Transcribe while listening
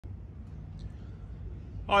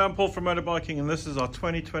Hi, I'm Paul from Motorbiking, and this is our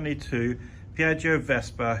 2022 Piaggio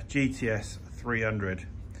Vespa GTS300. It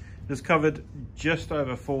has covered just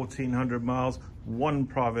over 1,400 miles, one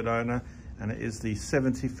private owner, and it is the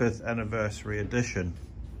 75th anniversary edition.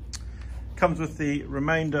 Comes with the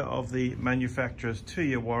remainder of the manufacturer's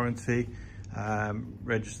 2-year warranty,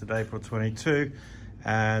 registered April 22,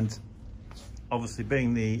 and obviously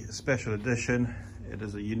being the special edition, it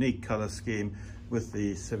is a unique color scheme with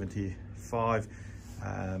the 75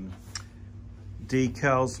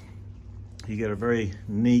 decals. You get a very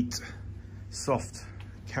neat, soft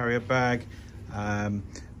carrier bag,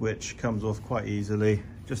 which comes off quite easily,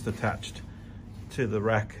 just attached to the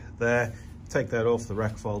rack there. Take that off, the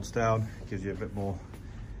rack folds down, gives you a bit more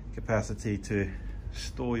capacity to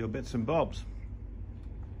store your bits and bobs.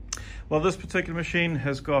 Well, this particular machine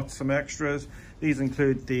has got some extras. These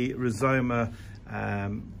include the Rizoma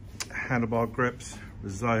handlebar grips,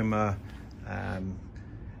 Rizoma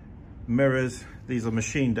mirrors. These are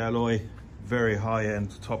machined alloy, very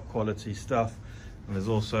high-end, top quality stuff. And there's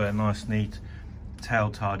also a nice, neat tail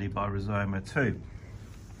tidy by Rizoma too.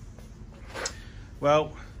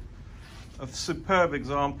 Well, a superb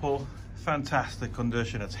example, fantastic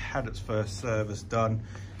condition. It's had its first service done.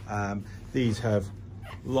 These have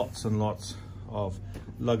lots and lots of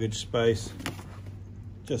luggage space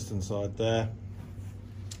just inside there.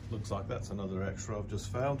 Looks like that's another extra I've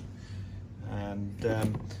just found.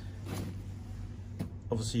 And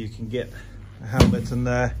obviously you can get a helmet in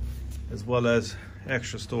there, as well as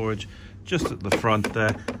extra storage just at the front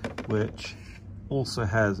there, which also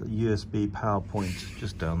has a USB power point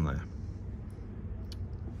just down there.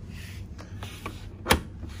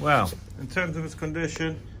 Well, in terms of its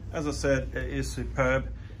condition, as I said, it is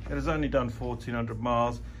superb. It has only done 1,400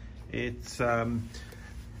 miles. It's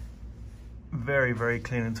very, very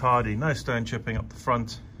clean and tidy. No stone chipping up the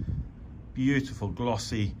front. Beautiful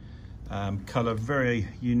glossy color, very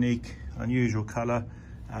unique, unusual color.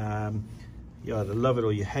 You either love it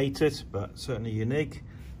or you hate it, but certainly unique.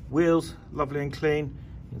 Wheels, lovely and clean.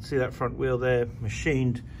 You can see that front wheel there,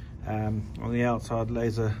 machined on the outside,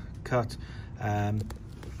 laser cut. And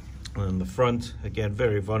the front, again,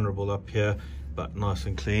 very vulnerable up here, but nice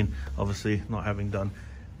and clean, obviously not having done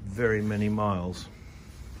very many miles.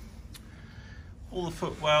 All the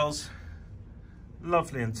footwells,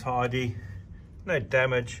 lovely and tidy, no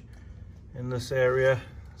damage in this area.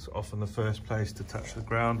 It's often the first place to touch the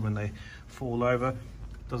ground when they fall over.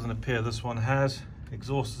 Doesn't appear this one has.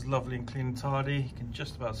 Exhaust is lovely and clean and tidy. You can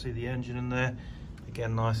just about see the engine in there.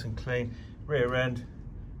 Again, nice and clean. Rear end,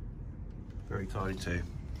 very tidy too.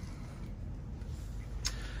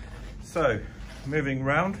 So, moving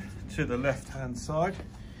round to the left-hand side,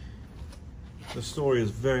 the story is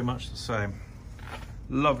very much the same.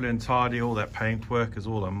 Lovely and tidy, all that paintwork is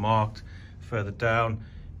all unmarked. Further down,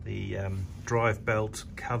 the drive belt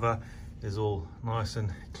cover is all nice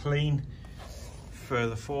and clean.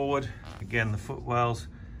 Further forward, again, the footwells,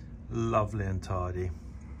 lovely and tidy.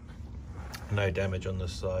 No damage on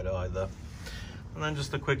this side either. And then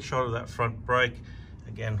just a quick shot of that front brake.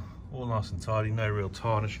 Again, all nice and tidy, no real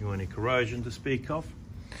tarnishing or any corrosion to speak of.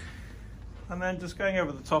 And then just going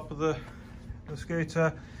over the top of the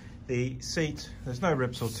scooter, the seat, there's no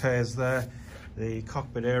rips or tears there. The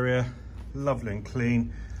cockpit area, lovely and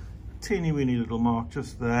clean. Teeny weeny little mark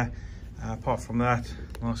just there. Apart from that,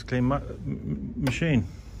 nice clean machine.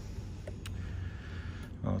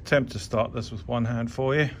 I'll attempt to start this with one hand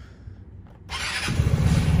for you.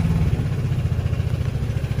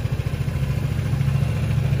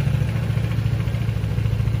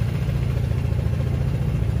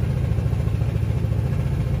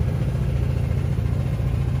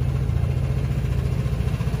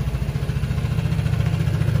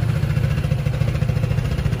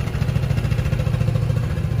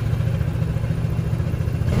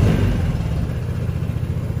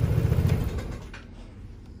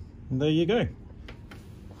 And there you go.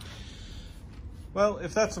 Well,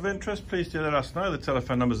 if that's of interest, please do let us know. The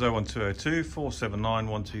telephone number is 01202 479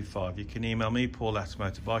 125. You can email me,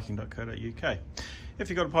 paul@motorbiking.co.uk. If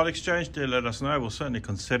you've got a part exchange, do let us know. We'll certainly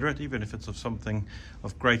consider it, even if it's of something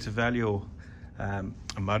of greater value, or a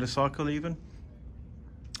motorcycle even.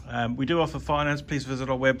 We do offer finance. Please visit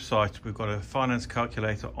our website. We've got a finance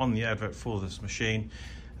calculator on the advert for this machine.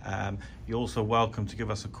 You're also welcome to give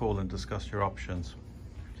us a call and discuss your options.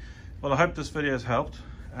 Well, I hope this video has helped,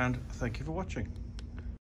 and thank you for watching.